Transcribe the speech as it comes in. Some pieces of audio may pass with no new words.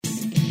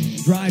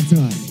Drive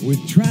Time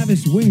with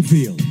Travis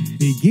Wingfield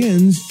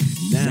begins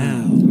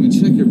now. Let me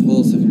check your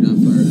pulse if you're not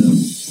fired up.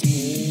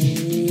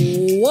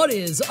 What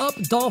is up,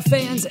 Dolph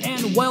fans,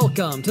 and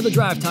welcome to the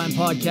Drive Time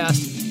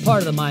Podcast, part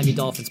of the Miami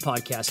Dolphins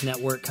Podcast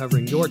Network,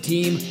 covering your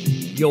team,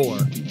 your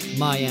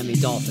Miami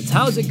Dolphins.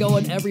 How's it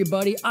going,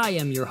 everybody? I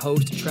am your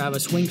host,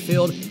 Travis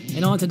Wingfield,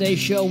 and on today's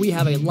show, we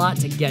have a lot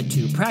to get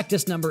to.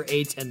 Practice number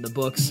 8 in the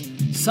books.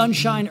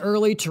 Sunshine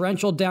early,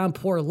 torrential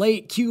downpour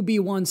late,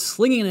 QB1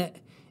 slinging it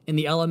in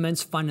the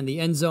elements, finding the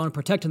end zone,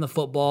 protecting the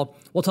football.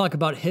 We'll talk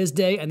about his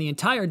day and the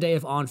entire day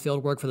of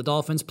on-field work for the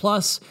Dolphins.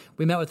 Plus,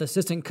 we met with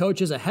assistant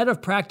coaches ahead of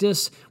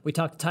practice. We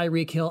talked to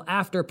Tyreek Hill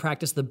after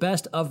practice. The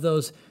best of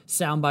those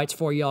sound bites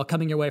for y'all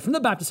coming your way from the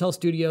Baptist Health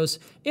Studios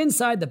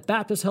inside the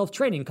Baptist Health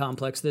Training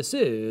Complex. This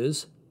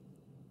is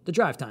the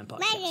Drive Time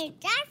Podcast.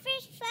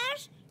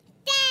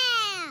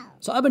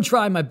 So I've been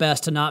trying my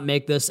best to not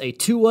make this a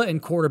Tua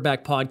and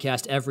quarterback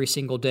podcast every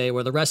single day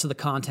where the rest of the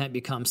content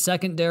becomes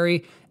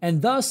secondary,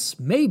 and thus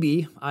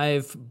maybe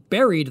I've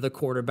buried the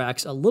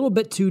quarterbacks a little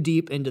bit too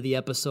deep into the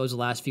episodes the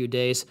last few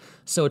days.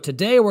 So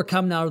today we're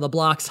coming out of the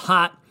blocks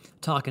hot,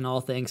 talking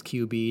all things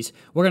QBs.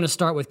 We're going to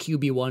start with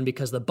QB1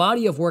 because the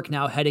body of work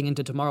now heading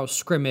into tomorrow's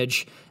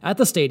scrimmage at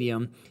the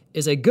stadium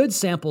is a good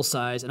sample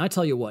size, and I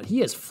tell you what,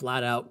 he is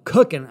flat out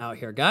cooking out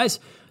here, guys.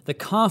 The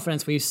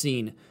confidence we've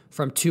seen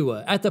from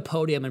Tua at the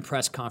podium and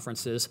press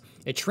conferences,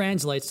 it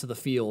translates to the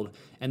field.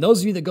 And those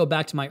of you that go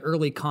back to my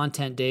early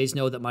content days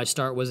know that my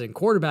start was in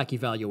quarterback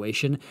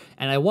evaluation,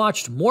 and I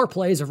watched more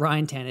plays of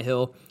Ryan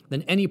Tannehill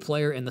than any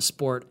player in the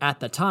sport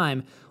at the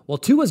time. Well,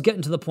 Tua's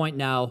getting to the point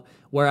now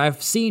where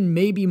I've seen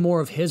maybe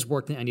more of his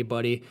work than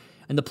anybody.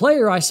 And the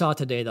player I saw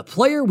today, the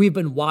player we've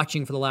been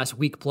watching for the last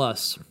week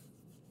plus,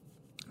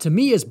 to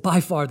me is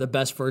by far the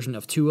best version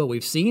of Tua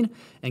we've seen,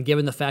 and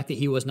given the fact that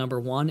he was number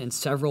one in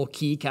several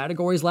key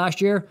categories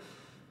last year,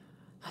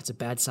 that's a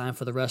bad sign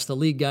for the rest of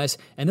the league, guys.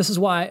 And this is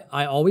why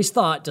I always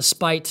thought,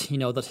 despite,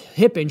 the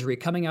hip injury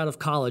coming out of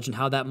college and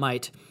how that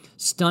might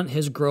stunt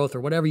his growth or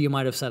whatever you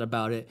might have said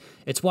about it,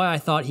 it's why I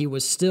thought he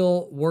was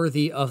still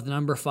worthy of the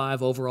number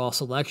 5 overall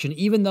selection,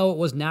 even though it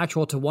was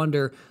natural to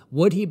wonder,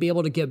 would he be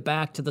able to get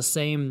back to the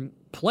same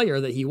player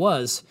that he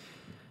was?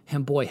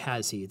 And boy,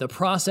 has he. The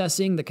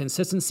processing, the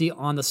consistency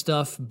on the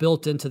stuff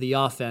built into the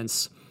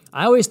offense,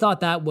 I always thought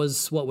that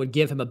was what would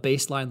give him a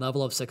baseline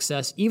level of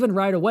success, even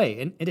right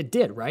away. And it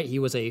did, right? He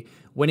was a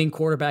winning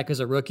quarterback as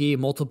a rookie,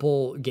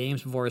 multiple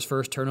games before his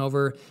first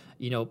turnover.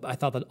 I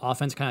thought the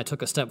offense kind of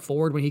took a step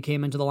forward when he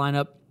came into the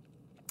lineup.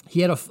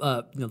 He had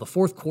the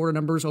fourth quarter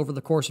numbers over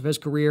the course of his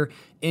career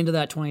into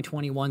that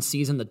 2021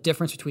 season. The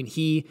difference between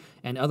he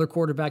and other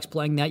quarterbacks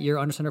playing that year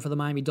under center for the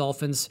Miami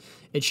Dolphins,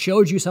 it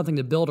showed you something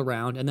to build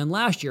around. And then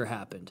last year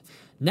happened.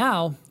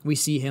 Now we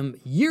see him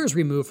years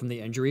removed from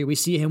the injury. We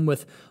see him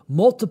with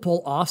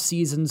multiple off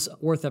seasons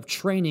worth of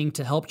training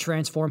to help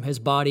transform his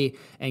body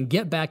and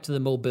get back to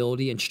the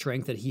mobility and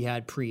strength that he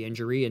had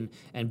pre-injury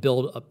and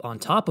build up on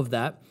top of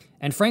that.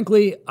 And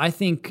frankly, I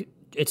think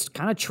it's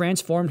kind of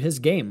transformed his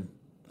game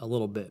a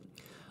little bit.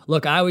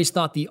 Look, I always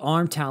thought the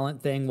arm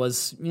talent thing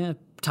was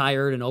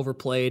tired and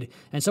overplayed,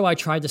 and so I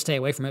tried to stay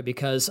away from it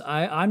because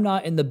I'm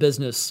not in the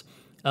business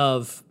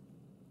of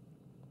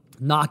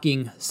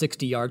knocking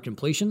 60-yard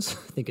completions.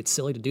 I think it's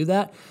silly to do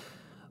that.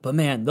 But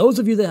man, those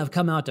of you that have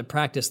come out to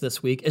practice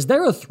this week, is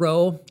there a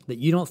throw that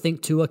you don't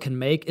think Tua can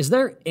make? Is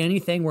there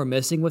anything we're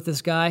missing with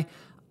this guy?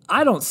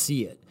 I don't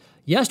see it.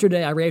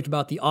 Yesterday, I raved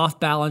about the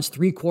off-balance,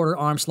 three-quarter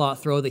arm slot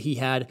throw that he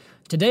had.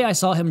 Today, I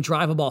saw him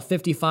drive a ball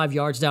 55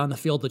 yards down the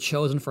field to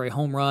Chosen for a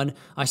home run.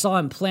 I saw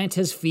him plant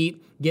his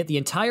feet, get the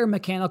entire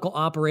mechanical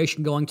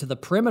operation going to the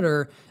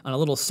perimeter on a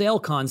little sail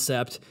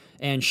concept,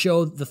 and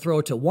show the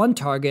throw to one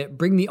target,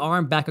 bring the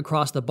arm back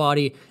across the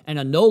body, and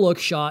a no-look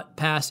shot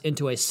pass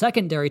into a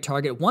secondary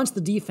target once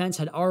the defense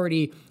had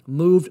already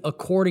moved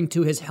according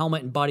to his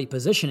helmet and body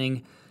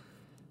positioning.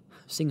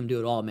 Seeing him do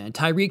it all, man.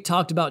 Tyreek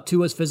talked about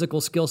Tua's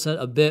physical skill set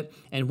a bit,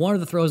 and one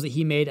of the throws that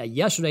he made at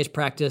yesterday's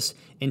practice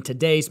in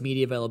today's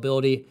media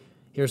availability.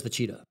 Here's the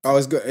cheetah. Oh,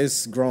 it's good.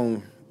 It's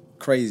grown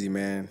crazy,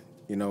 man.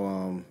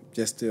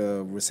 Just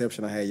the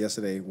reception I had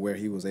yesterday where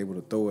he was able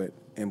to throw it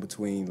in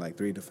between like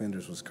 3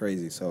 defenders was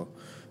crazy. So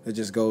it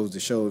just goes to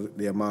show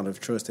the amount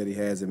of trust that he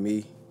has in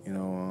me,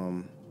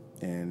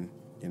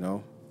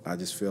 I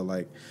just feel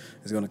like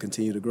it's going to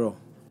continue to grow.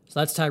 So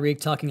that's Tyreek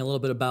talking a little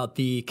bit about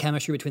the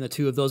chemistry between the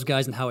two of those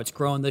guys and how it's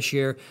grown this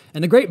year.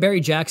 And the great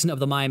Barry Jackson of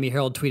the Miami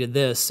Herald tweeted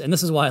this, and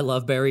this is why I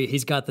love Barry.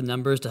 He's got the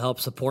numbers to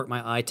help support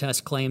my eye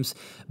test claims.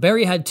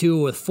 Barry had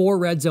Tua with 4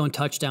 red zone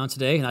touchdowns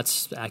today, and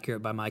that's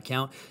accurate by my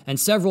count, and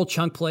several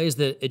chunk plays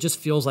that it just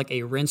feels like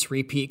a rinse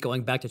repeat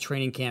going back to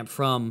training camp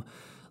from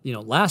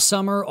last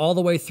summer all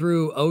the way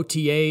through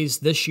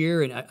OTAs this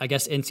year, and I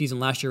guess in season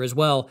last year as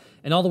well,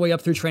 and all the way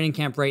up through training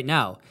camp right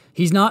now.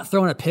 He's not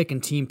throwing a pick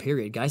in team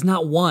period, guys.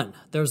 Not one.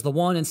 There's the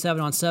one in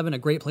 7-on-7, a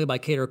great play by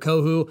Kader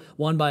Kohu,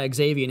 one by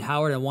Xavier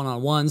Howard and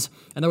one-on-ones.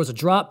 And there was a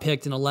drop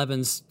picked in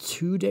 11s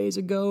 2 days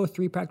ago,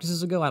 3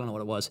 practices ago. I don't know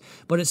what it was.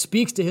 But it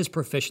speaks to his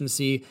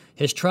proficiency,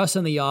 his trust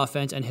in the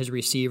offense and his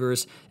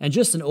receivers, and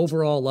just an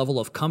overall level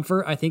of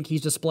comfort I think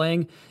he's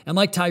displaying. And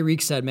like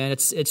Tyreek said, man,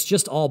 it's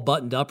just all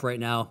buttoned up right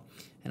now.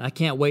 And I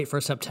can't wait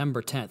for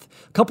September 10th.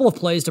 A couple of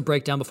plays to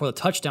break down before the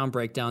touchdown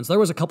breakdowns. There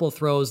was a couple of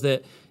throws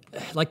that,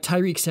 like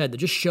Tyreek said, that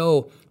just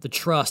show the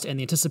trust and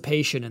the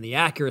anticipation and the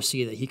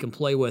accuracy that he can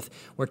play with,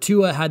 where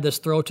Tua had this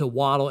throw to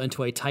Waddle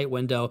into a tight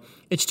window.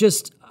 It's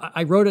just,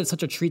 I wrote it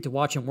such a treat to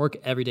watch him work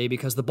every day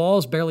because the ball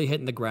is barely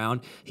hitting the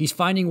ground. He's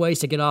finding ways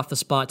to get off the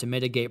spot to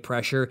mitigate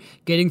pressure,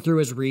 getting through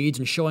his reads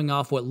and showing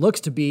off what looks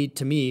to be,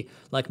 to me,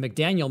 like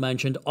McDaniel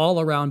mentioned, all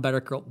around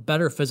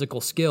better physical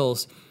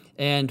skills.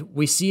 And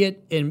we see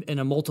it in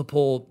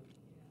multiple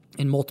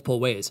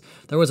ways.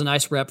 There was a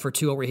nice rep for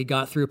Tua where he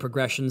got through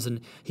progressions and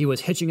he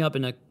was hitching up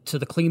to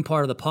the clean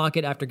part of the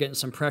pocket after getting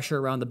some pressure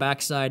around the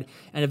backside,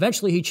 and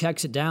eventually he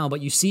checks it down,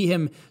 but you see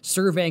him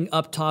surveying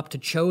up top to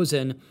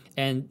Chosen,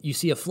 and you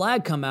see a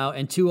flag come out,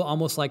 and Tua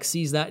almost like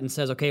sees that and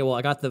says, okay, well,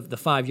 I got the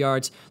 5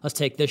 yards. Let's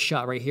take this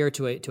shot right here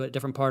to a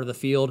different part of the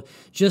field.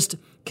 Just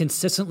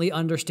consistently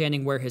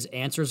understanding where his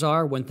answers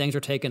are when things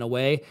are taken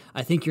away.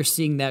 I think you're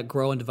seeing that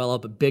grow and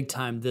develop big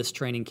time this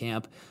training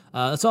camp.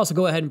 Let's also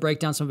go ahead and break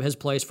down some of his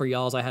plays for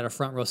y'all, as I had a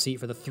front row seat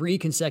for the 3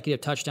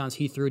 consecutive touchdowns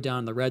he threw down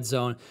in the red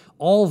zone.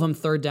 All of them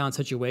third down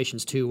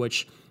situations too,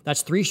 which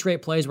that's 3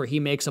 straight plays where he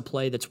makes a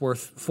play that's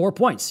worth 4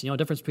 points.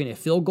 Difference between a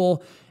field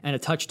goal and a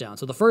touchdown.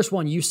 So the first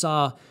one you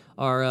saw,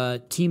 our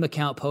team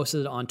account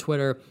posted on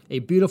Twitter, a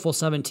beautiful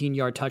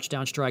 17-yard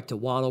touchdown strike to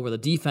Waddle where the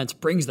defense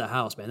brings the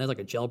house, man. There's like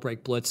a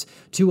jailbreak blitz.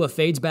 Tua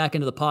fades back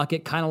into the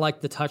pocket, kind of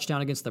like the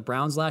touchdown against the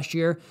Browns last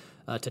year.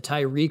 To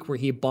Tyreek, where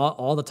he bought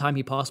all the time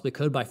he possibly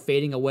could by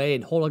fading away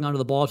and holding onto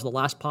the ball to the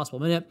last possible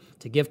minute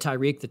to give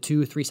Tyreek the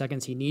 2-3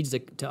 seconds he needs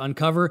to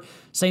uncover.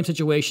 Same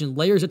situation,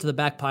 layers it to the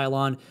back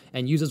pylon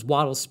and uses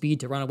Waddle's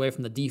speed to run away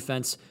from the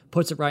defense,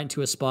 puts it right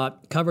into a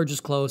spot. Coverage is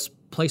close,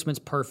 placement's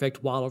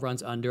perfect, Waddle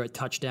runs under it,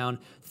 touchdown,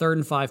 3rd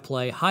and 5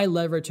 play, high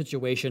leverage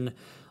situation,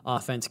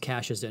 offense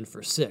cashes in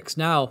for 6.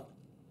 Now,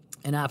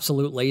 an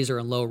absolute laser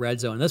in low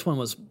red zone. This one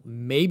was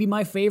maybe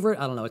my favorite.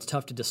 I don't know. It's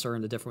tough to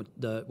discern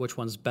which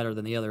one's better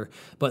than the other.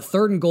 But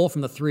 3rd and goal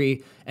from the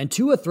 3, and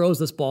Tua throws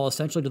this ball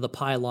essentially to the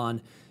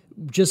pylon.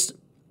 Just,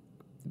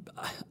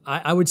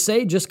 I would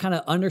say, just kind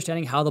of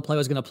understanding how the play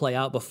was going to play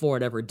out before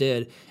it ever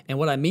did. And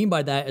what I mean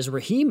by that is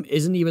Raheem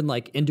isn't even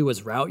like into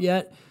his route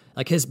yet.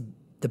 Like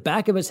the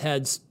back of his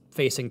head's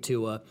facing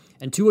Tua,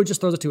 and Tua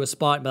just throws it to a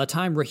spot. By the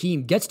time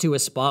Raheem gets to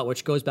his spot,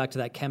 which goes back to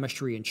that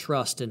chemistry and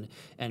trust and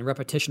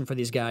repetition for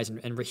these guys,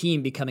 and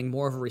Raheem becoming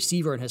more of a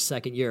receiver in his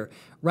 2nd year,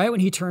 right when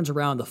he turns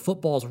around, the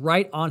football's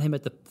right on him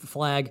at the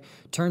flag,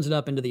 turns it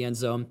up into the end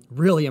zone.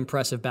 Really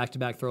impressive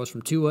back-to-back throws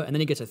from Tua, and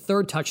then he gets a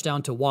 3rd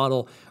touchdown to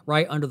Waddle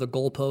right under the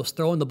goalpost,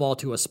 throwing the ball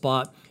to a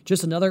spot.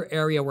 Just another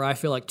area where I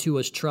feel like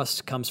Tua's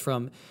trust comes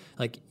from,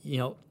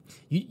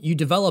 you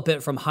develop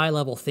it from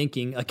high-level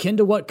thinking, akin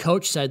to what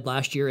Coach said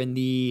last year in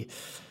the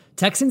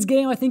Texans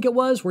game, I think it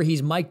was, where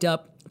he's mic'd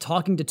up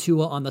talking to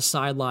Tua on the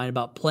sideline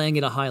about playing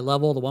at a high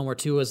level, the one where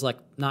Tua's like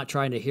not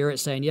trying to hear it,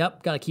 saying,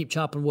 yep, got to keep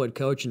chopping wood,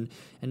 Coach. And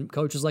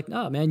Coach is like,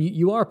 no, man,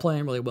 you are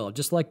playing really well.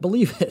 Just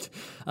believe it.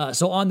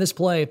 So on this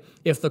play,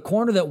 if the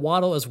corner that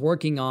Waddle is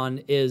working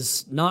on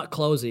is not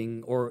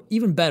closing, or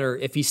even better,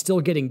 if he's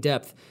still getting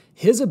depth,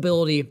 his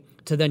ability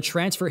to then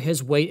transfer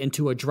his weight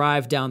into a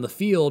drive down the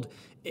field,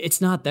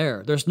 it's not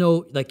there. There's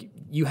no,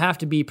 you have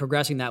to be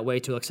progressing that way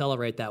to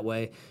accelerate that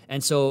way.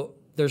 And so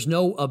there's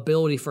no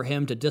ability for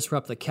him to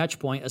disrupt the catch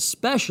point,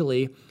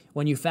 especially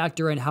when you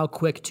factor in how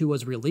quick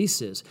Tua's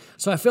release is.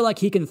 So I feel like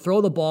he can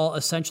throw the ball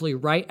essentially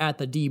right at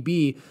the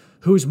DB,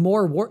 who's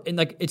more,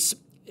 it's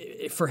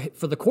for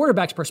the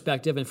quarterback's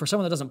perspective, and for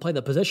someone that doesn't play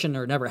the position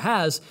or never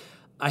has,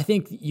 I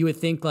think you would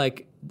think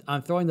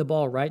I'm throwing the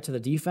ball right to the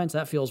defense.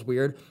 That feels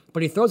weird.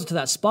 But he throws it to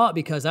that spot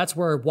because that's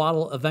where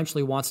Waddle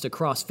eventually wants to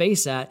cross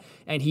face at.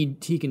 And he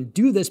can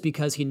do this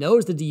because he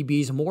knows the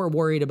DB's more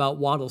worried about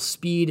Waddle's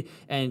speed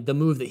and the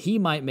move that he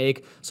might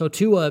make. So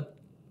Tua,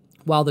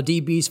 while the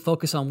DBs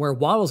focus on where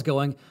Waddle's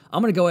going,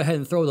 I'm going to go ahead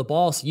and throw the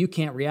ball so you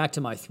can't react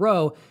to my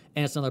throw.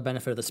 And it's another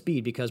benefit of the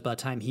speed because by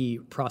the time he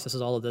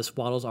processes all of this,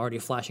 Waddle's already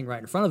flashing right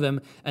in front of him.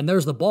 And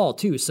there's the ball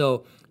too.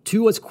 So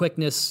Tua's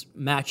quickness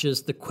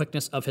matches the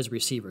quickness of his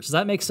receivers. Does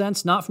that make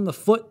sense? Not from the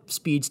foot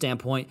speed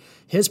standpoint.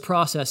 His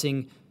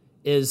processing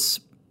is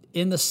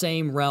in the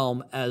same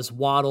realm as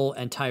Waddle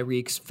and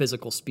Tyreek's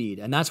physical speed.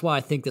 And that's why I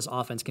think this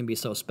offense can be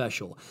so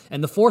special.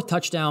 And the 4th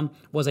touchdown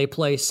was a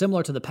play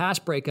similar to the pass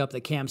breakup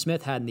that Cam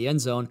Smith had in the end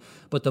zone,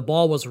 but the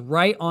ball was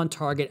right on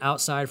target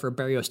outside for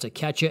Berrios to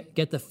catch it,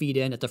 get the feet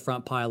in at the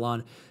front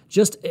pylon.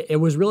 It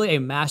was really a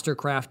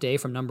mastercraft day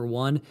from number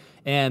 1.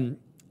 And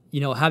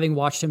having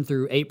watched him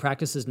through 8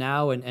 practices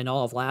now and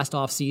all of last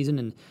offseason,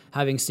 and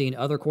having seen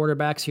other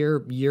quarterbacks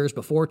here years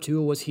before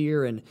Tua was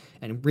here, and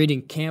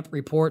reading camp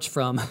reports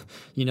from,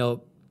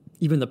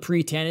 even the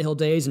pre-Tannehill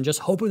days, and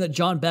just hoping that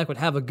John Beck would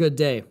have a good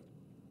day.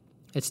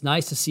 It's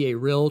nice to see a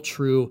real,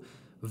 true,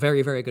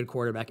 very, very good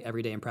quarterback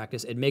every day in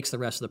practice. It makes the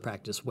rest of the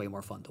practice way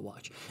more fun to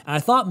watch. And I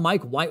thought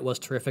Mike White was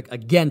terrific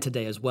again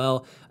today as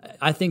well.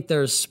 I think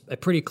there's a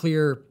pretty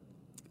clear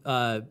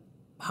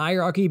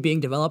hierarchy being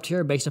developed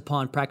here based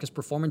upon practice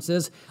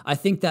performances. I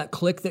think that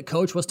click that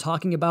Coach was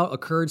talking about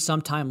occurred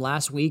sometime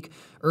last week,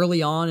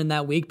 early on in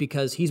that week,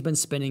 because he's been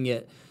spinning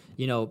it,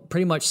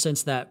 pretty much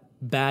since that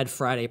bad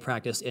Friday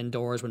practice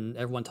indoors when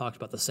everyone talked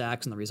about the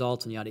sacks and the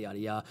results and yada, yada,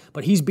 yada.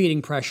 But he's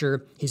beating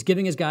pressure. He's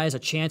giving his guys a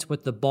chance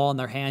with the ball in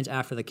their hands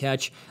after the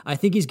catch. I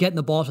think he's getting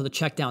the ball to the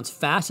checkdowns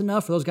fast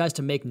enough for those guys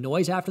to make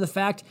noise after the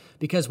fact,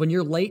 because when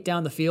you're late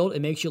down the field,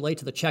 it makes you late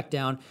to the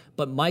checkdown.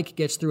 But Mike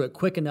gets through it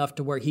quick enough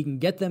to where he can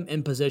get them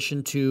in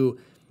position to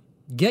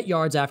get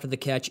yards after the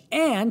catch,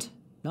 and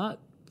not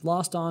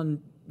lost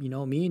on,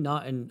 me,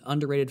 not an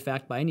underrated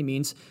fact by any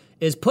means,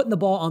 is putting the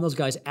ball on those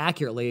guys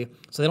accurately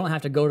so they don't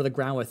have to go to the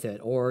ground with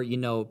it or,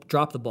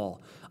 drop the ball.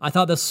 I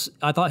thought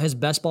his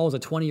best ball was a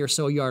 20 or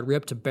so yard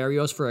rip to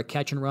Berrios for a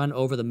catch and run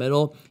over the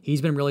middle.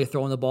 He's been really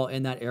throwing the ball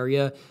in that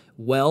area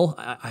well.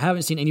 I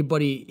haven't seen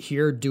anybody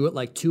here do it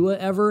like Tua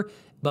ever,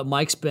 but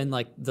Mike's been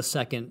like the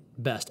second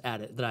best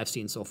at it that I've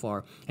seen so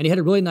far. And he had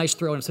a really nice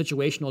throw in a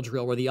situational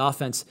drill where the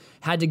offense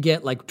had to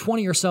get like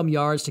 20 or some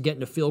yards to get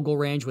into field goal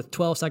range with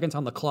 12 seconds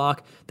on the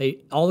clock.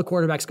 All the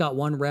quarterbacks got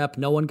one rep.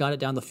 No one got it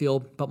down the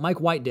field, but Mike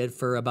White did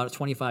for about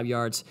 25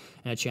 yards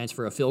and a chance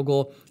for a field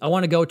goal. I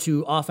want to go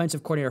to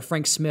offensive coordinator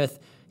Frank Smith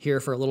here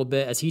for a little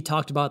bit as he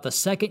talked about the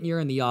second year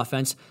in the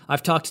offense.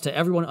 I've talked to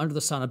everyone under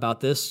the sun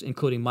about this,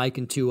 including Mike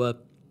and Tua,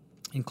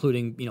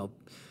 including,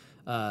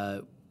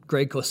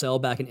 Greg Cosell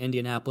back in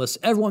Indianapolis.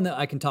 Everyone that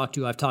I can talk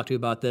to, I've talked to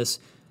about this.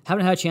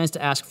 Haven't had a chance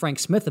to ask Frank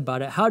Smith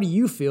about it. How do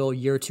you feel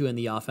year two in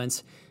the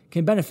offense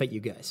can benefit you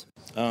guys?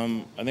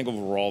 I think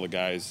overall the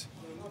guys,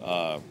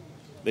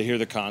 they hear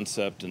the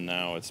concept, and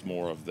now it's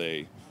more of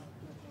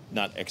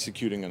not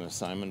executing an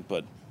assignment,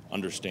 but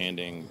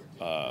understanding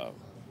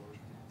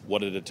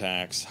what it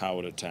attacks,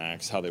 how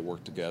they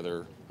work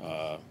together,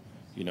 how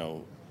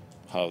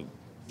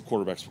the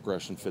quarterback's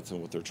progression fits in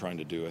what they're trying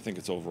to do. I think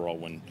it's overall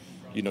when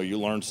you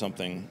learn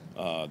something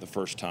the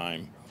first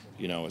time,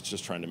 it's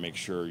just trying to make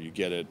sure you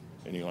get it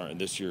and you learn. And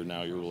this year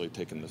now you're really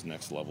taking this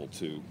next level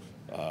to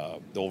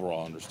the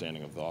overall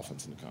understanding of the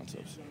offense and the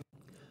concepts.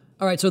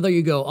 All right, so there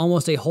you go.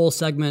 Almost a whole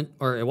segment,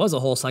 or it was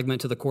a whole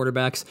segment to the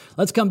quarterbacks.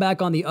 Let's come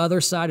back on the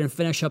other side and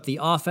finish up the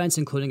offense,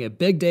 including a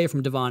big day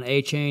from Devon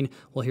Achane.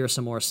 We'll hear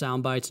some more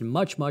sound bites and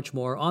much, much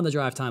more on the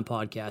Drive Time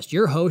Podcast.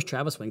 Your host,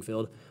 Travis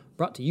Wingfield,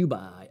 brought to you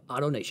by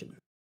AutoNation.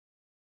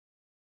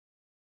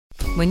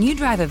 When you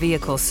drive a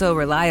vehicle so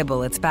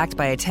reliable it's backed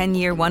by a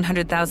 10-year,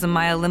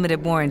 100,000-mile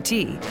limited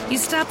warranty, you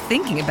stop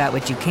thinking about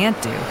what you can't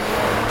do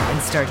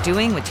and start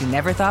doing what you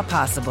never thought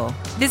possible.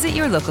 Visit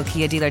your local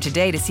Kia dealer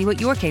today to see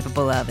what you're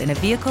capable of in a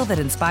vehicle that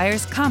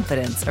inspires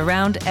confidence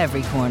around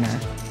every corner.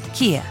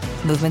 Kia,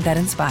 movement that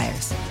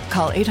inspires.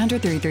 Call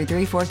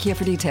 800-333-4KIA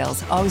for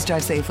details. Always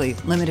drive safely.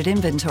 Limited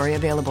inventory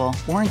available.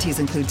 Warranties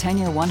include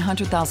 10-year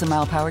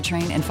 100,000-mile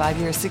powertrain and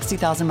 5-year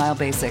 60,000-mile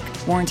basic.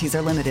 Warranties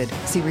are limited.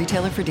 See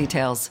retailer for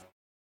details.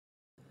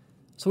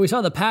 So we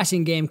saw the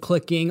passing game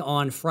clicking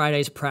on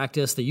Friday's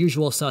practice. The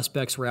usual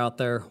suspects were out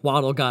there.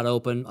 Waddle got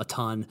open a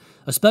ton,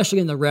 especially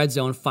in the red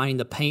zone, finding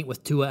the paint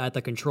with Tua at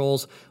the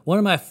controls. One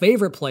of my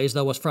favorite plays,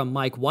 though, was from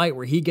Mike White,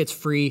 where he gets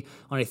free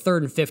on a 3rd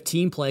and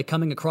 15 play,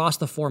 coming across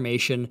the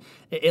formation,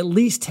 at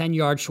least 10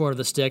 yards short of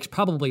the sticks,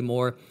 probably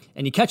more,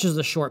 and he catches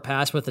the short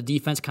pass with the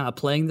defense kind of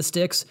playing the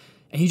sticks,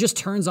 and he just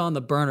turns on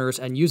the burners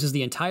and uses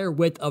the entire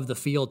width of the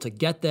field to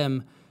get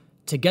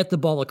the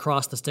ball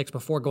across the sticks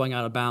before going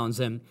out of bounds.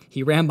 And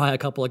he ran by a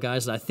couple of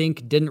guys that I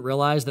think didn't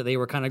realize that they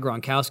were kind of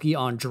Gronkowski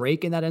on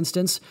Drake in that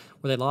instance,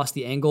 where they lost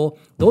the angle.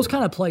 Those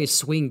kind of plays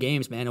swing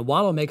games, man, and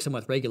Waddle makes them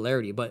with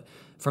regularity. But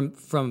from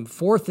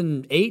 4th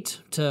and 8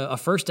 to a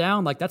first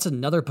down, like that's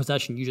another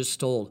possession you just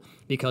stole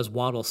because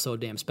Waddle's so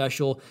damn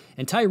special.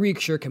 And Tyreek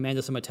sure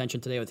commanded some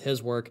attention today with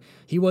his work.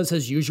 He was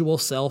his usual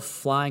self,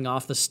 flying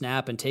off the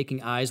snap and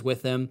taking eyes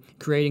with him,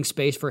 creating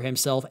space for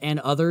himself and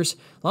others.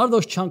 A lot of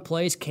those chunk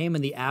plays came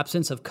in the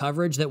absence of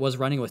coverage that was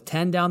running with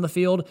 10 down the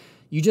field.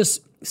 You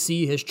just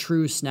see his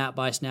true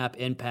snap-by-snap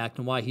impact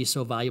and why he's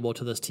so valuable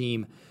to this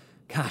team.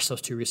 Gosh,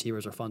 those two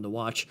receivers are fun to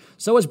watch.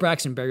 So is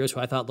Braxton Berrios, who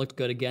I thought looked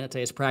good again at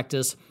today's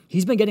practice.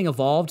 He's been getting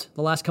evolved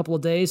the last couple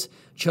of days.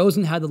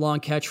 Chosen had the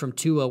long catch from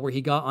Tua where he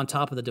got on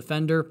top of the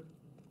defender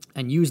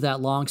and use that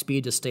long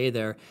speed to stay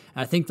there.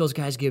 And I think those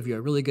guys give you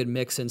a really good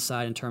mix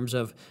inside in terms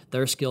of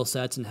their skill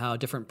sets and how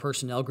different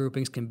personnel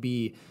groupings can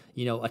be,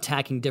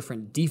 attacking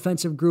different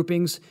defensive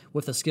groupings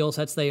with the skill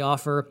sets they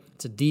offer.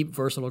 It's a deep,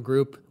 versatile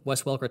group.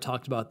 Wes Welker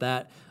talked about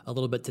that a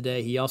little bit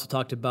today. He also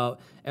talked about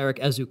Eric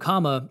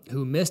Ezukanma,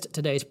 who missed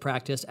today's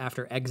practice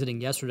after exiting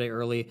yesterday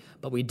early.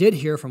 But we did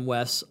hear from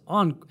Wes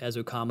on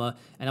Ezukanma,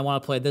 and I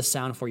want to play this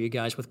sound for you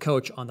guys with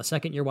Coach on the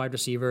second-year wide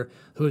receiver,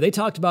 who they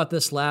talked about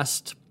this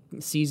last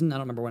season. I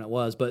don't remember when it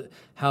was, but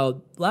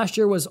how last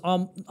year was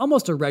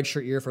almost a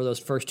redshirt year for those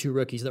first two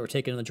rookies that were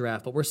taken in the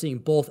draft. But we're seeing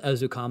both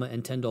Ezukanma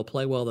and Tyndall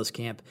play well this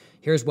camp.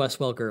 Here's Wes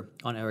Welker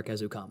on Eric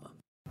Ezukanma.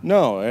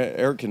 No,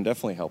 Eric can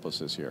definitely help us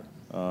this year.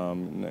 I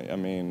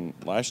mean,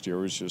 last year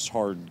was just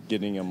hard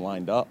getting him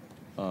lined up.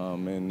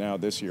 And now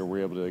this year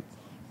we're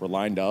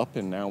lined up,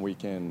 and now we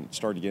can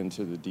start to get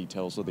into the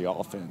details of the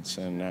offense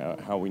and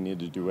how we need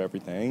to do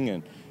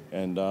everything.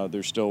 And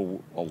there's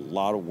still a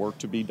lot of work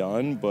to be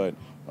done, but,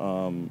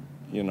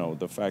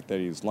 the fact that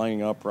he's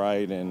lining up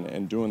right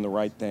and doing the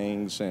right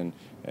things and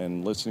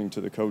listening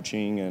to the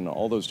coaching and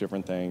all those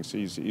different things,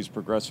 he's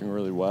progressing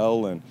really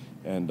well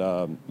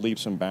and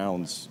leaps and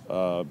bounds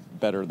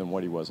better than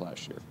what he was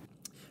last year.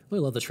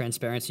 Really love the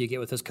transparency you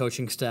get with his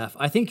coaching staff.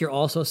 I think you're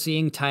also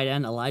seeing tight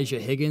end Elijah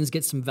Higgins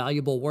get some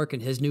valuable work in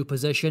his new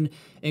position,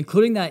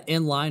 including that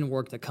in-line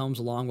work that comes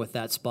along with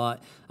that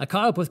spot. I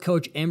caught up with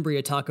Coach Embry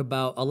to talk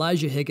about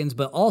Elijah Higgins,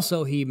 but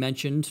also he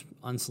mentioned,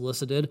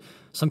 unsolicited,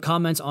 some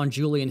comments on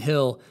Julian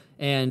Hill.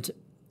 And,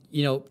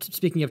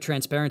 speaking of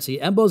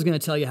transparency, Embo's going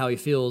to tell you how he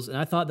feels, and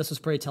I thought this was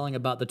pretty telling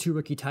about the two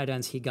rookie tight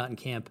ends he got in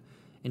camp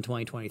in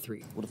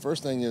 2023. Well, the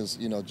first thing is,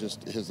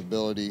 just his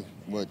ability,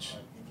 which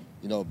 –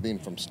 being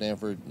from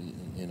Stanford,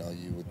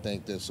 you would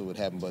think this would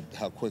happen, but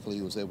how quickly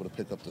he was able to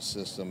pick up the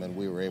system and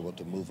we were able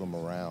to move him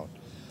around.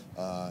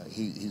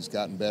 He's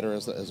gotten better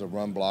as a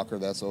run blocker.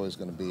 That's always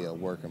going to be a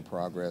work in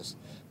progress.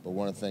 But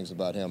one of the things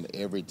about him,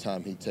 every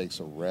time he takes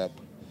a rep,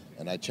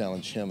 and I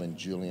challenge him and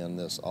Julian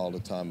this all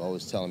the time, I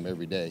always tell him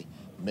every day,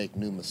 make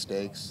new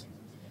mistakes.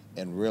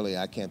 And really,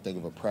 I can't think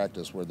of a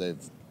practice where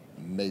they've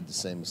made the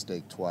same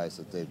mistake twice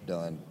that they've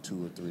done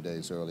 2 or 3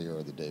 days earlier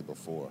or the day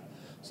before.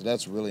 So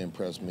that's really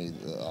impressed me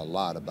a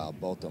lot about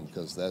both of them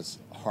because that's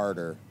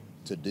harder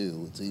to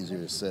do. It's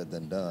easier said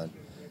than done.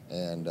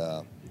 And,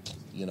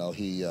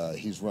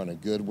 he's running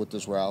good with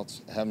his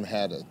routes. Haven't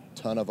had a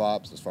ton of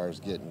ops as far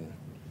as getting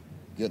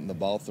the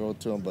ball thrown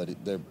to him, but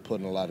they're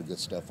putting a lot of good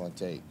stuff on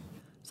tape.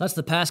 So that's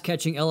the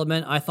pass-catching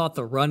element. I thought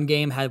the run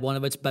game had one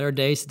of its better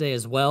days today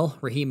as well.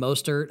 Raheem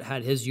Mostert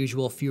had his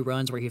usual few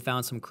runs where he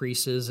found some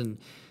creases, and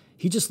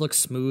he just looks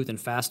smooth and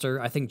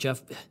faster. I think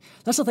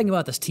that's the thing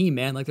about this team,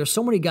 man. Like, there's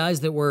so many guys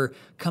that were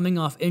coming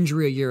off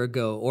injury a year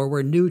ago or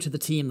were new to the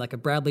team, like a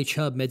Bradley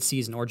Chubb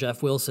midseason or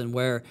Jeff Wilson,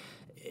 where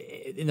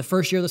in the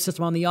first year of the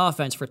system on the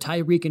offense for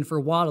Tyreek and for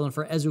Waddle and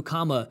for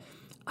Ezukanma,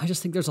 I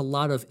just think there's a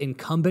lot of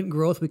incumbent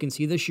growth we can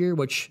see this year,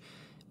 which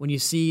when you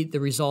see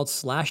the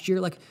results last year,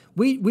 like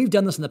we've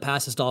done this in the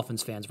past as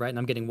Dolphins fans, right? And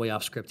I'm getting way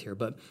off script here,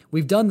 but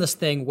we've done this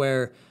thing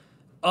where,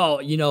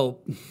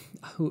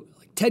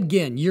 Ted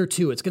Ginn, year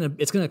 2,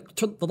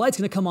 the light's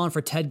gonna come on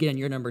for Ted Ginn,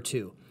 year number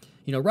 2.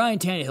 Ryan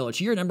Tannehill, it's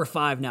year number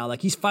 5 now.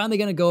 Like, he's finally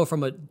gonna go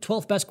from a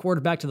 12th best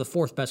quarterback to the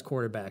 4th best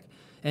quarterback.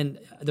 And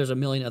there's a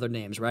million other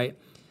names, right?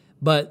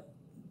 But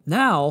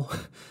now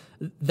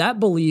that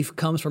belief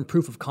comes from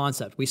proof of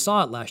concept. We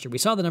saw it last year. We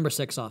saw the number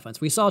 6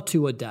 offense. We saw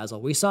Tua dazzle.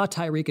 We saw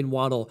Tyreek and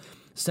Waddle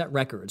set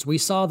records. We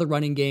saw the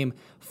running game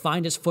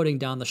find its footing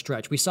down the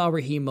stretch. We saw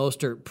Raheem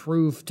Mostert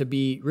prove to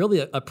be really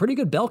a pretty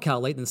good bell cow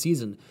late in the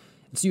season.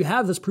 So you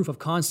have this proof of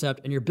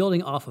concept, and you're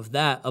building off of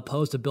that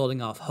opposed to building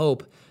off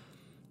hope.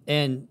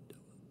 And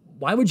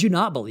why would you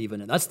not believe in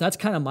it? That's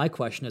kind of my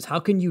question, is how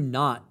can you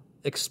not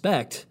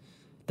expect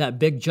that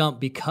big jump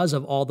because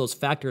of all those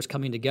factors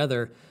coming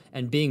together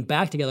and being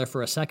back together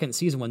for a second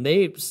season when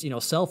they,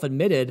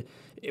 self-admitted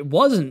it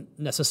wasn't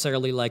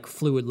necessarily like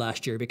fluid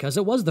last year because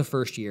it was the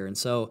first year. And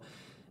so,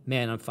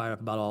 man, I'm fired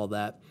up about all of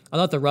that. I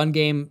thought the run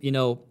game,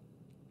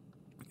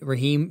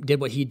 Raheem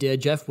did what he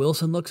did. Jeff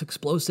Wilson looks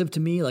explosive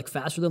to me, like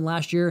faster than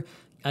last year.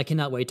 I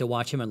cannot wait to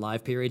watch him in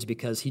live periods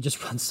because he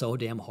just runs so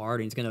damn hard,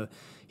 and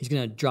he's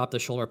gonna drop the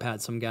shoulder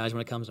pad some guys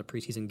when it comes to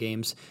preseason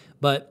games.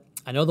 But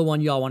I know the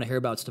one y'all want to hear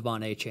about is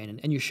Devon Achane,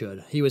 and you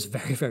should. He was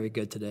very, very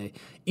good today.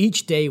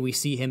 Each day we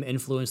see him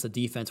influence the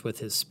defense with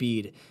his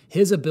speed.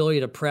 His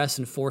ability to press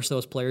and force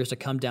those players to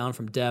come down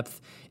from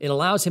depth, it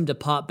allows him to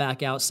pop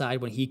back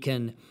outside when he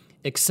can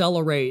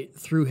accelerate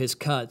through his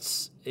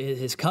cuts,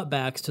 his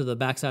cutbacks to the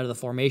backside of the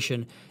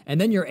formation, and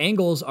then your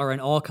angles are in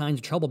all kinds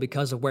of trouble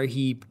because of where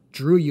he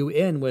drew you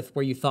in with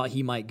where you thought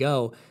he might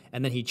go,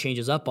 and then he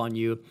changes up on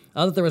you.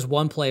 I thought there was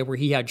one play where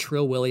he had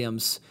Trill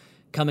Williams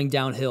coming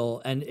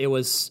downhill, and it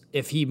was,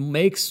 if he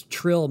makes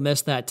Trill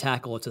miss that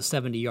tackle, it's a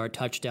 70-yard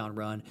touchdown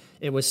run.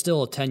 It was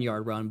still a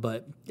 10-yard run,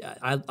 but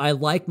I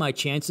like my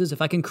chances.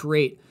 If I can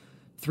create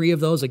 3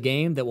 of those a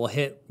game that will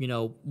hit,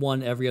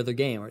 one every other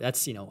game.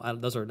 That's,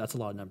 that's a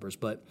lot of numbers,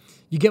 but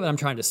you get what I'm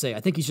trying to say.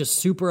 I think he's just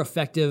super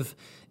effective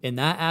in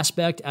that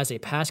aspect as a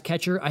pass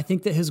catcher. I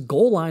think that his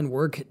goal line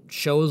work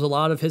shows a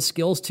lot of his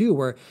skills too,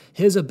 where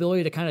his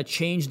ability to kind of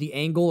change the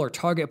angle or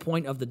target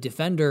point of the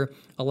defender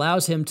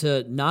allows him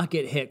to not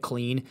get hit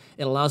clean.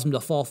 It allows him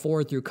to fall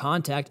forward through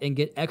contact and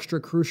get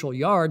extra crucial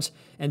yards.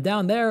 And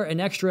down there,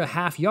 an extra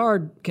half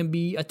yard can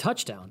be a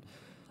touchdown.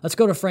 Let's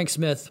go to Frank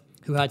Smith,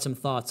 who had some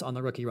thoughts on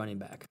the rookie running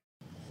back.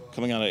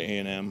 Coming out of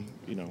A&M,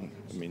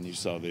 you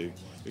saw the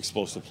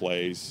explosive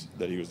plays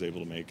that he was able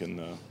to make in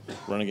the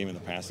running game and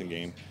the passing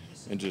game.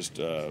 And just,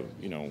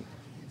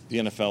 the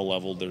NFL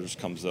level, there just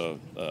comes a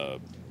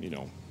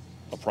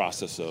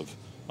process of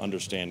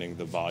understanding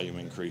the volume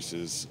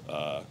increases,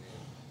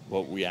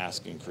 what we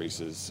ask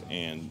increases,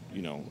 and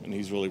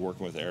he's really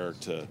working with Eric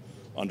to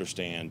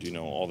understand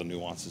all the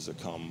nuances that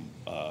come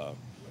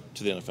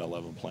to the NFL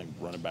level playing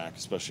running back,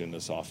 especially in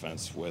this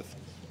offense with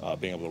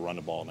being able to run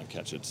the ball and then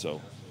catch it.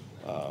 So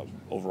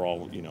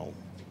overall,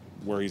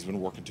 where he's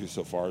been working to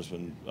so far has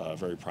been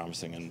very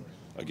promising. And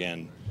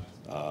again,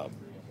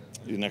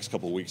 the next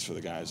couple of weeks for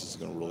the guys is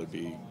going to really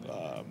be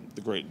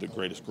the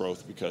greatest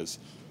growth, because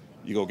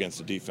you go against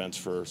the defense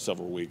for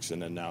several weeks,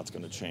 and then now it's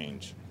going to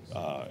change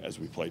as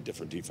we play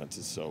different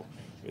defenses. So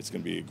it's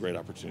going to be a great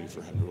opportunity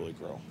for him to really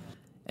grow.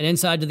 And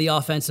inside to the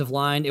offensive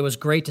line, it was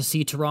great to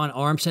see Teron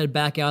Armstead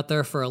back out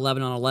there for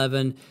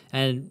 11-on-11,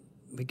 and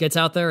he gets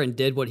out there and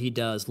did what he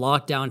does.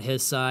 Locked down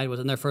his side, was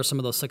in there for some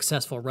of those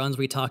successful runs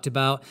we talked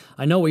about.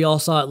 I know we all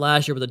saw it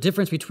last year, but the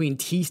difference between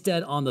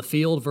Teestead on the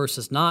field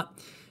versus not,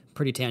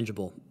 pretty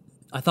tangible.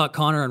 I thought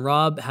Connor and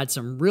Rob had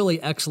some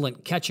really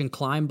excellent catch and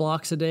climb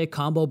blocks today,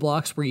 combo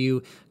blocks where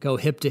you go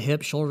hip to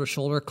hip, shoulder to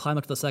shoulder, climb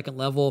up to the second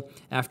level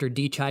after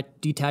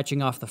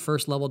detaching off the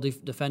first level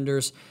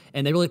defenders,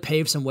 and they really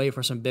paved some way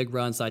for some big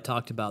runs that I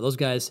talked about. Those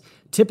guys,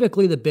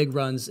 typically the big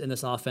runs in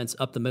this offense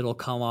up the middle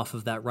come off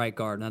of that right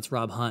guard, and that's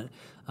Rob Hunt.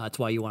 That's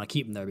why you want to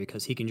keep him there,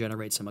 because he can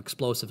generate some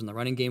explosives in the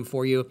running game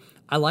for you.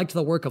 I liked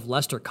the work of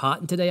Lester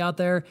Cotton today out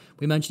there.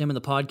 We mentioned him in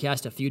the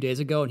podcast a few days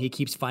ago, and he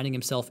keeps finding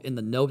himself in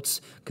the notes.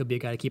 Could be a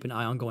guy to keep an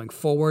eye on going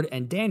forward.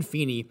 And Dan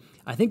Feeney,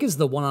 I think, is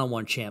the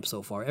one-on-one champ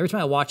so far. Every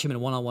time I watch him in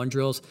one-on-one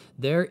drills,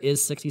 there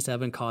is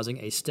 67 causing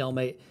a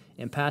stalemate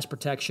in pass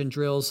protection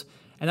drills.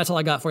 And that's all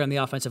I got for you on the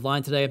offensive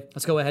line today.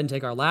 Let's go ahead and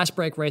take our last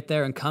break right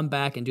there and come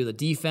back and do the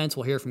defense.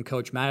 We'll hear from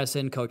Coach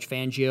Madison, Coach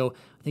Fangio.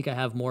 I think I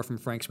have more from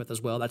Frank Smith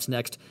as well. That's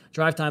next.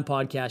 Drive Time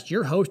Podcast.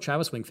 Your host,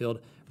 Travis Wingfield,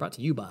 brought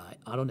to you by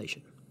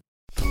AutoNation.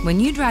 When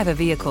you drive a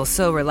vehicle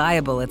so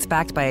reliable it's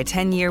backed by a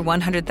 10-year,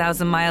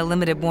 100,000-mile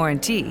limited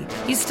warranty,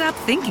 you stop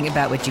thinking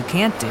about what you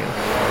can't do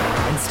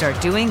and start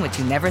doing what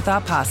you never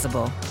thought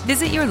possible.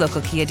 Visit your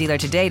local Kia dealer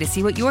today to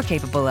see what you're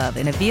capable of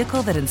in a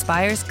vehicle that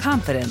inspires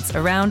confidence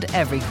around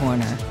every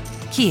corner.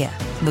 Kia,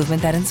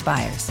 movement that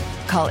inspires.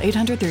 Call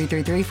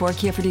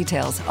 800-333-4KIA for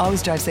details.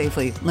 Always drive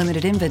safely.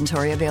 Limited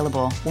inventory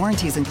available.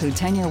 Warranties include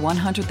 10-year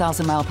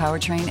 100,000-mile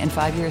powertrain and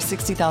 5-year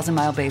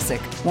 60,000-mile basic.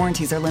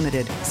 Warranties are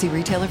limited. See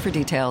retailer for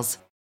details.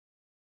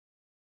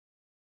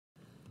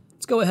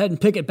 Let's go ahead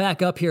and pick it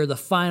back up here, the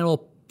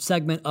final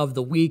segment of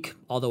the week,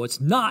 although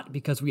it's not,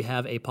 because we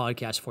have a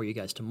podcast for you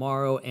guys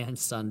tomorrow and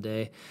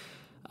Sunday.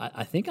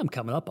 I think I'm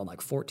coming up on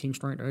like 14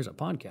 straight days of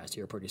podcast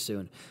here pretty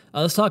soon.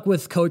 Let's talk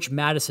with Coach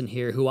Madison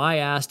here, who I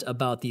asked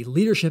about the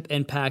leadership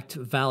impact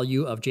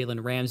value of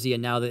Jalen Ramsey,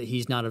 and now that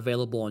he's not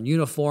available in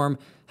uniform,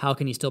 how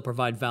can he still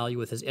provide value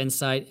with his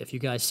insight? If you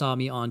guys saw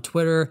me on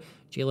Twitter,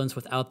 Jalen's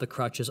without the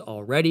crutches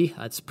already.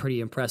 That's pretty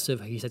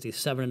impressive. He says he's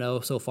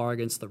 7-0 so far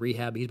against the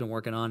rehab he's been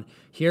working on.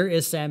 Here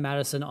is Sam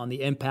Madison on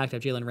the impact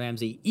of Jalen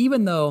Ramsey,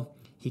 even though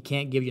he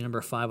can't give you number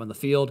 5 on the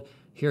field.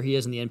 Here he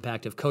is in the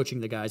impact of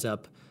coaching the guys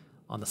up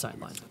on the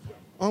sideline.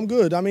 I'm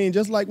good. I mean,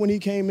 just like when he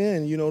came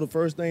in, the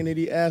first thing that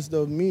he asked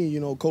of me,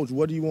 Coach,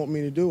 what do you want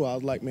me to do? I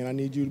was like, man, I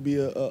need you to be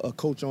a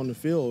coach on the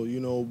field.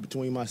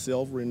 Between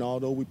myself,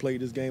 Ronaldo, we played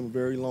this game a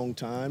very long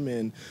time,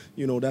 and,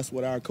 that's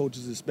what our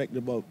coaches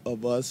expected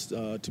of us,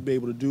 to be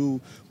able to do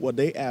what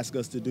they ask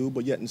us to do.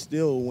 But yet and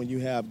still, when you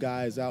have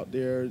guys out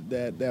there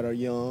that are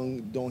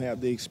young, don't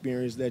have the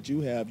experience that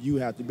you have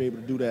to be able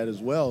to do that as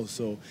well.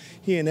 So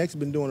he and X have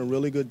been doing a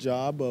really good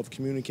job of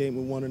communicating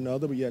with one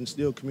another, but yet and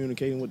still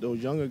communicating with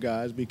those younger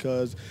guys,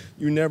 because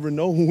you never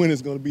know when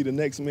it's going to be the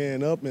next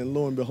man up, and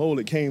lo and behold,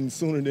 it came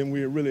sooner than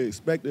we really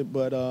expected.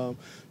 But,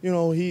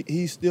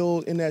 he's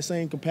still in that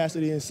same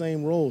capacity and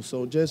same role.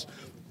 So just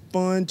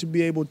fun to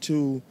be able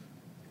to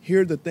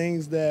hear the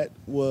things that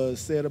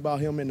was said about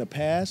him in the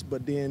past,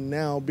 but then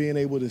now being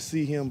able to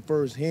see him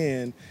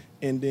firsthand,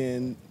 and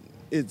then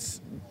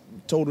it's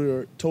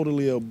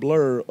totally a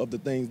blur of the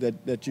things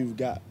that you've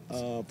got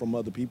from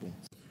other people.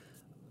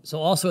 So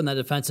also in that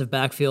defensive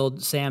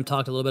backfield, Sam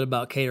talked a little bit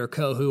about Kader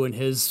Kohou and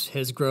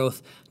his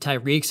growth.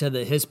 Tyreek said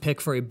that his pick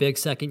for a big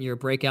second-year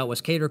breakout was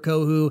Kader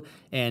Kohou,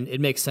 and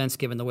it makes sense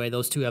given the way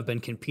those two have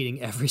been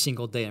competing every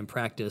single day in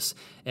practice.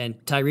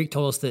 And Tyreek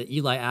told us that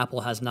Eli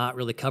Apple has not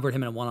really covered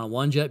him in a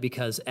one-on-one yet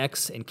because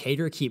X and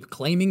Kader keep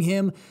claiming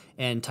him,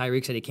 and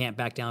Tyreek said he can't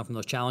back down from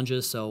those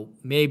challenges, so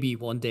maybe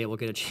one day we'll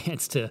get a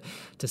chance to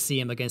see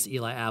him against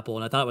Eli Apple.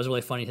 And I thought it was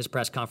really funny, his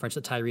press conference,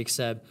 that Tyreek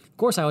said, of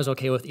course I was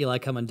okay with Eli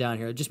coming down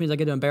here. It just means I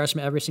get to embarrass him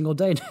every single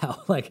day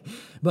now.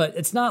 But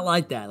it's not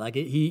like that.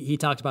 He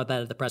talked about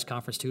that at the press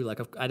conference too.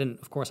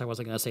 Of course I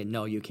wasn't going to say,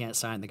 no, you can't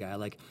sign the guy.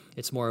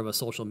 It's more of a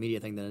social media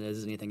thing than it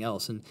is anything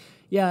else. And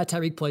yeah,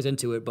 Tyreek plays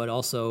into it, but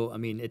also, I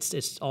mean,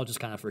 it's all just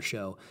kind of for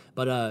show.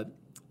 But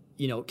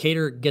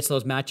Cater gets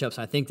those matchups.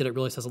 I think that it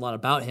really says a lot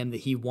about him that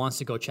he wants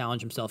to go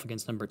challenge himself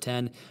against number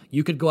 10.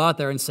 You could go out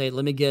there and say,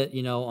 let me get,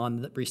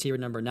 on the receiver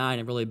number 9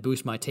 and really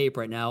boost my tape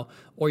right now.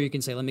 Or you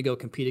can say, let me go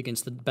compete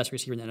against the best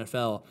receiver in the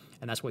NFL.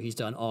 And that's what he's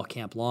done all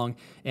camp long.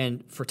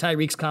 And for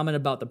Tyreek's comment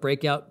about the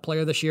breakout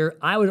player this year,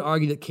 I would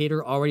argue that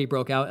Cater already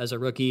broke out as a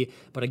rookie,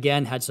 but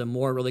again, had some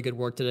more really good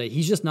work today.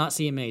 He's just not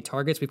seeing many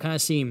targets. We've kind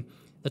of seen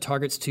the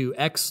targets to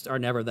X are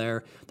never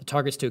there. The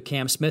targets to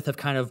Cam Smith have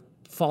kind of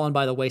fallen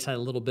by the wayside a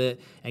little bit,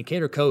 and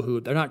Kader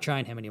Kohut, they're not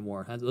trying him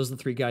anymore. Those are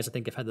the 3 guys I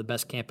think have had the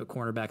best camp at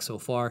cornerback so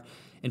far.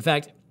 In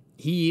fact,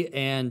 he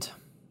and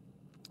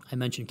I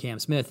mentioned Cam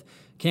Smith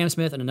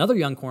and another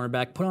young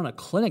cornerback put on a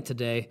clinic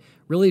today,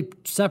 really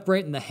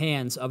separating the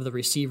hands of the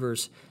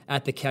receivers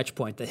at the catch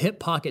point. The hip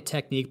pocket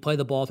technique, play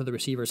the ball through the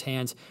receiver's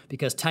hands,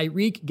 because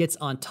Tyreek gets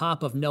on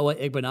top of Noah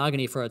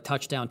Igbenogany for a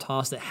touchdown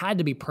toss that had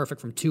to be perfect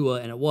from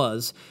Tua, and it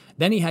was.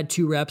 Then he had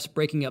 2 reps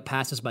breaking up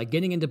passes by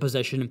getting into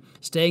position,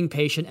 staying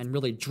patient, and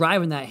really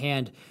driving that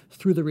hand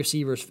through the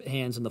receiver's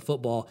hands in the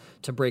football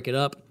to break it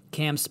up.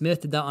 Cam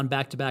Smith did that on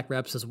back-to-back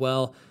reps as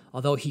well,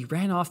 although he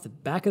ran off the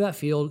back of that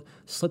field,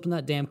 slipped on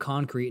that damn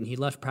concrete, and he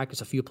left practice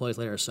a few plays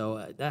later.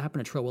 So that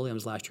happened to Trill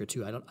Williams last year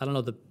too. I don't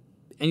know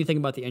anything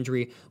about the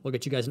injury. We'll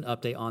get you guys an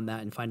update on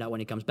that and find out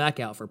when he comes back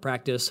out for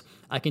practice.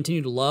 I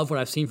continue to love what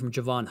I've seen from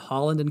Javon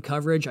Holland in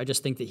coverage. I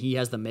just think that he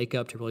has the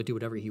makeup to really do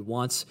whatever he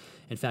wants.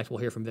 In fact, we'll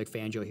hear from Vic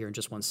Fangio here in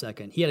just one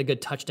second. He had a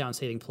good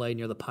touchdown-saving play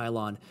near the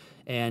pylon,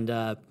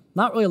 and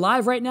not really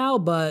live right now,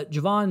 but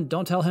Javon,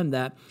 don't tell him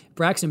that.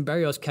 Braxton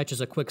Berrios catches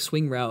a quick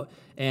swing route,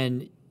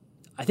 and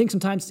I think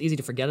sometimes it's easy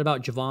to forget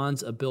about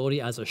Javon's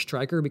ability as a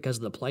striker because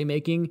of the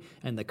playmaking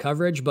and the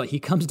coverage, but he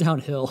comes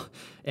downhill,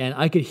 and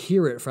I could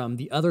hear it from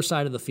the other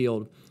side of the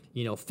field,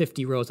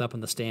 50 rows up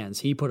in the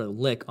stands. He put a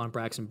lick on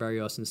Braxton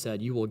Berrios and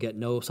said, "You will get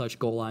no such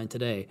goal line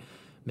today,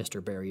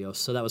 Mr. Berrios."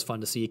 So that was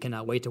fun to see.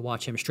 Cannot wait to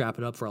watch him strap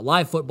it up for a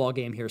live football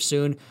game here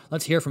soon.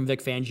 Let's hear from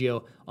Vic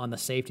Fangio on the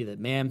safety that,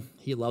 man,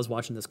 he loves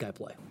watching this guy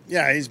play.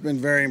 Yeah, he's been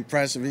very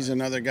impressive. He's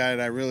another guy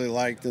that I really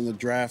liked in the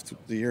draft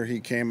the year he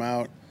came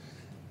out.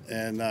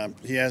 And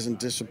he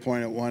hasn't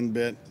disappointed one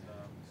bit.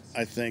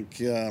 I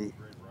think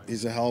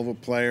he's a hell of a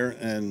player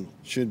and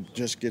should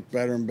just get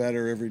better and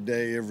better every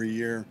day, every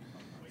year,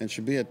 and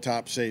should be a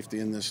top safety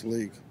in this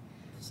league.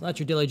 So that's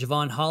your daily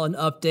Javon Holland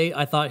update.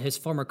 I thought his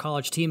former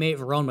college teammate,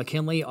 Verone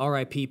McKinley,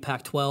 RIP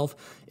Pac-12,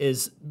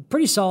 is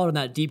pretty solid in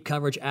that deep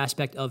coverage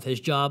aspect of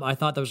his job. I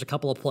thought there was a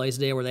couple of plays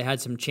today where they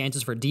had some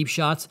chances for deep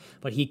shots,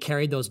 but he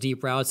carried those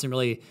deep routes and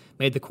really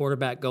made the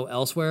quarterback go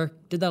elsewhere.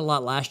 Did that a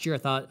lot last year. I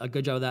thought a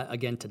good job of that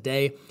again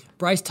today.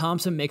 Bryce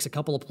Thompson makes a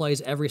couple of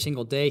plays every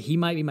single day. He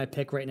might be my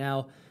pick right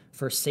now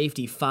for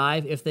safety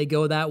 5 if they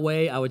go that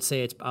way. I would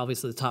say it's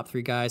obviously the top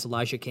 3 guys,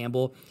 Elijah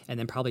Campbell, and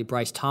then probably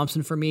Bryce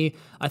Thompson for me.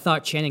 I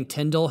thought Channing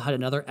Tindall had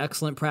another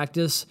excellent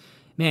practice.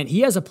 Man, he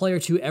has a play or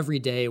two every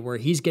day where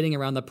he's getting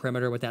around the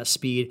perimeter with that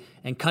speed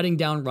and cutting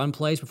down run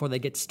plays before they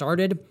get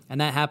started,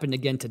 and that happened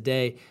again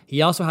today.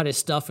 He also had his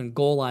stuff in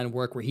goal line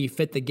work where he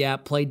fit the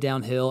gap, played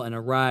downhill, and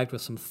arrived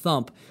with some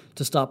thump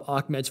to stop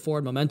Ahmed's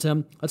forward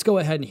momentum. Let's go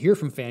ahead and hear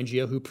from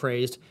Fangio, who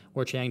praised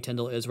where Channing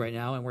Tindall is right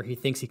now and where he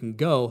thinks he can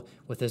go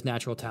with his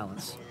natural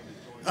talents.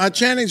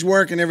 Channing's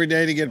working every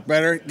day to get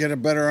better, get a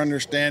better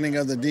understanding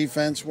of the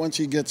defense. Once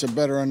he gets a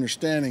better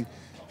understanding,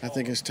 I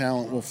think his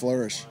talent will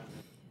flourish.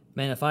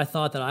 Man, if I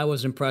thought that I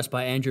was impressed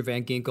by Andrew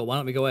Van Ginkel, why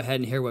don't we go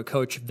ahead and hear what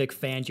Coach Vic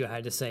Fangio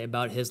had to say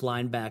about his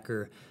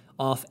linebacker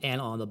off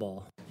and on the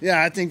ball.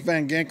 Yeah, I think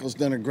Van Ginkel's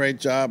done a great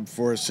job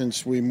for us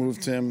since we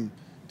moved him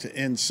to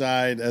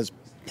inside as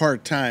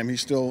part-time. He's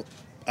still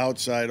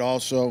outside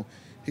also.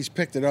 He's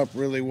picked it up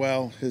really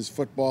well. His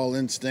football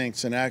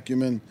instincts and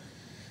acumen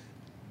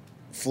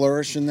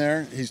flourish in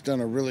there. He's done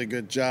a really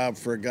good job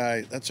for a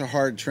guy. That's a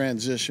hard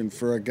transition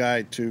for a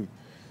guy to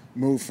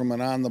move from an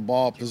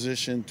on-the-ball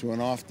position to an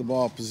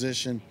off-the-ball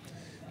position.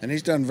 And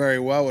he's done very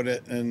well with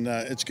it, and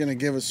it's going to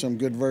give us some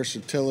good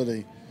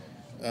versatility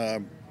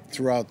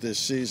throughout this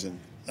season.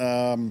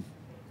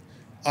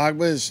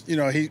 Agba's,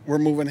 we're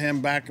moving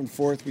him back and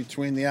forth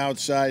between the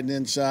outside and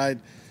inside.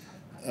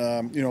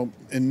 In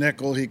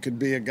nickel, he could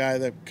be a guy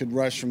that could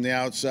rush from the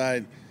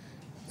outside.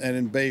 And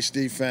in base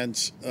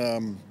defense,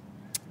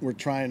 we're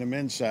trying him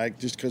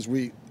inside just because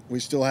we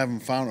still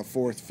haven't found a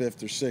 4th,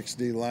 5th, or 6th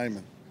D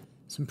lineman.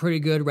 Some pretty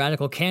good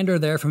radical candor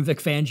there from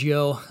Vic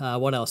Fangio.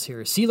 What else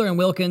here? Sealer and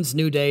Wilkins,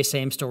 new day,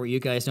 same story. You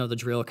guys know the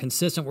drill.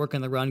 Consistent work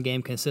in the run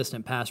game,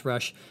 consistent pass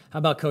rush. How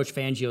about Coach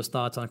Fangio's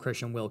thoughts on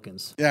Christian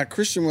Wilkins? Yeah,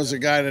 Christian was a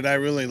guy that I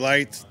really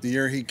liked the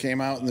year he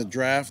came out in the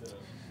draft.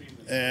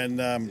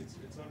 And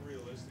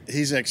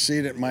he's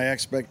exceeded my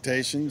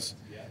expectations.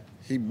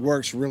 He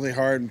works really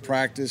hard in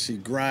practice. He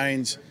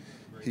grinds.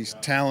 He's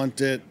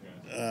talented.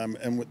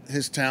 And with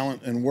his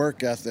talent and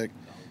work ethic,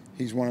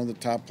 he's one of the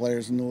top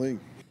players in the league.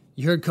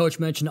 You heard Coach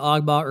mention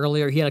Ogbah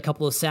earlier. He had a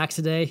couple of sacks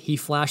today. He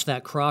flashed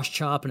that cross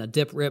chop and a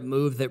dip rip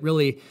move that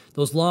really,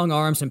 those long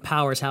arms and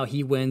power is how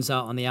he wins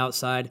out on the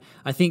outside.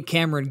 I think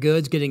Cameron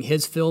Good's getting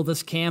his fill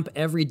this camp.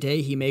 Every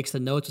day he makes the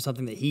notes of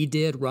something that he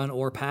did, run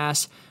or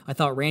pass. I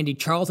thought Randy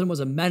Charlton was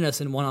a menace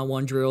in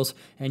one-on-one drills,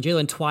 and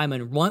Jalen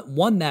Twyman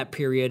won that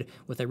period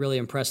with a really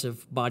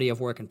impressive body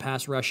of work and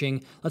pass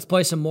rushing. Let's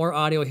play some more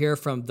audio here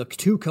from the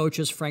two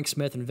coaches, Frank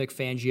Smith and Vic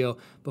Fangio,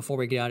 before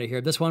we get out of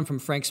here. This one from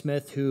Frank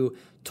Smith, who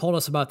told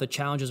us about the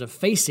challenges of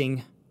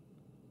facing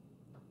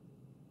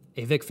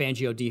a Vic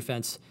Fangio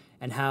defense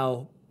and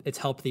how it's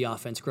helped the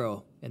offense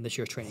grow in this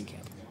year's training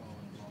camp.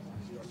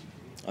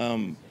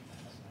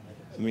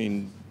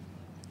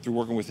 Through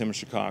working with him in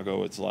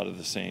Chicago, it's a lot of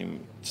the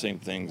same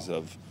things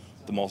of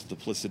the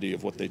multiplicity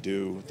of what they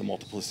do, the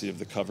multiplicity of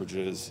the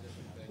coverages.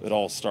 It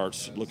all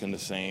starts looking the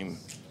same.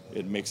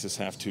 It makes us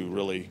have to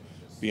really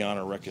be on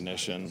our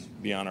recognition,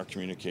 be on our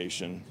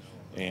communication,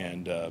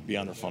 and be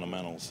on our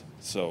fundamentals.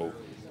 So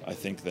I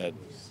think that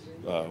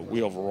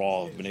we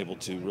overall have been able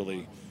to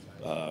really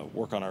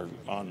work on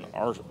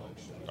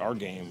our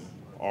game,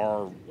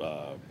 our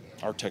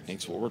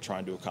techniques, what we're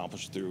trying to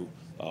accomplish through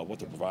what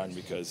they're providing.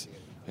 Because,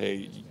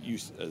 hey, you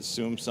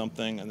assume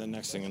something, and then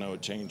next thing you know,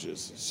 it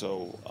changes.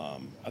 So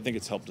I think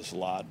it's helped us a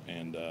lot,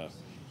 and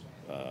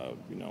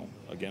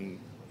again,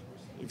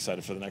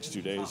 excited for the next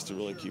 2 days to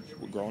really keep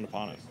growing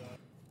upon it.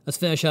 Let's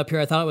finish up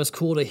here. I thought it was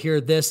cool to hear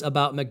this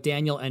about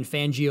McDaniel and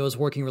Fangio's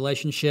working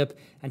relationship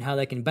and how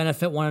they can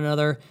benefit one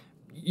another.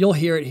 You'll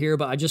hear it here,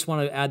 but I just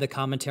want to add the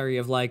commentary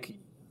of, like,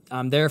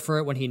 I'm there for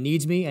it when he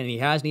needs me, and he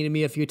has needed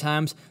me a few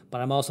times,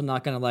 but I'm also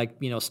not going to,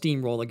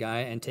 steamroll the guy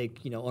and take,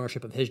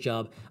 ownership of his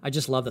job. I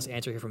just love this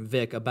answer here from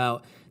Vic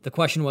about the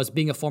question was,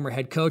 being a former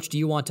head coach, do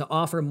you want to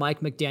offer Mike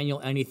McDaniel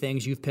any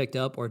things you've picked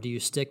up, or do you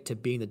stick to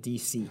being the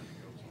DC?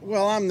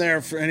 Well, I'm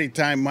there for any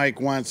time Mike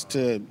wants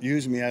to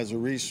use me as a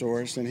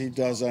resource, and he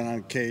does that on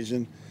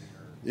occasion.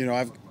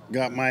 I've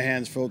got my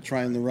hands full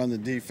trying to run the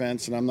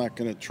defense, and I'm not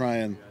going to try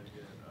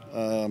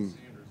and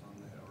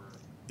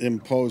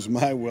impose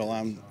my will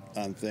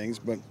on things.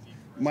 But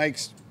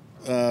Mike's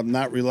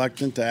not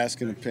reluctant to ask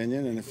an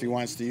opinion, and if he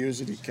wants to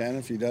use it, he can.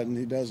 If he doesn't,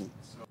 he doesn't.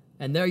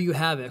 And there you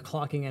have it,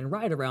 clocking in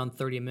right around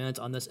 30 minutes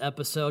on this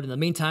episode. In the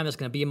meantime, it's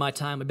going to be my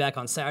time. We'll be back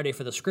on Saturday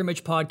for the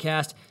Scrimmage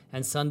podcast,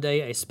 and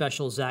Sunday, a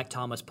special Zach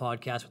Thomas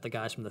podcast with the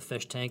guys from the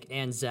Fish Tank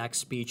and Zach's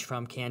speech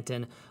from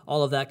Canton.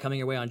 All of that coming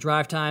your way on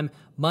Drive Time.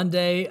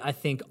 Monday, I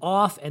think,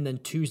 off, and then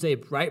Tuesday,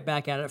 right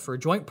back at it for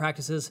joint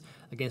practices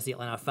against the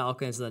Atlanta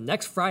Falcons. And then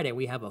next Friday,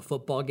 we have a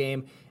football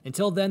game.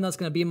 Until then, that's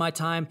going to be my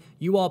time.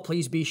 You all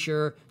please be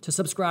sure to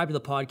subscribe to the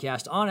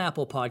podcast on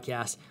Apple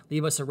Podcasts.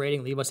 Leave us a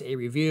rating, leave us a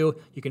review.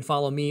 You can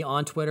follow me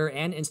on Twitter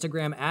and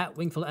Instagram at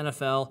Wingfield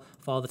NFL.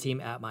 Follow the team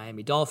at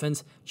Miami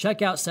Dolphins.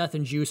 Check out Seth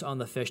and Juice on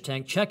the Fish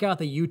Tank. Check out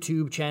the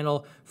YouTube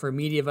channel for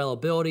media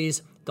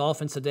availabilities.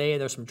 Dolphins Today,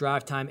 there's some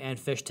Drive Time and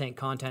Fish Tank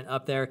content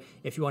up there.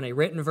 If you want a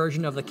written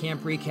version of the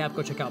camp recap,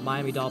 go check out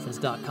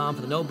MiamiDolphins.com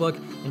for the notebook.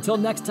 Until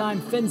next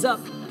time, fins up.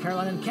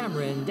 Caroline and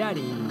Cameron,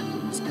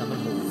 Daddy's coming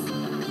home.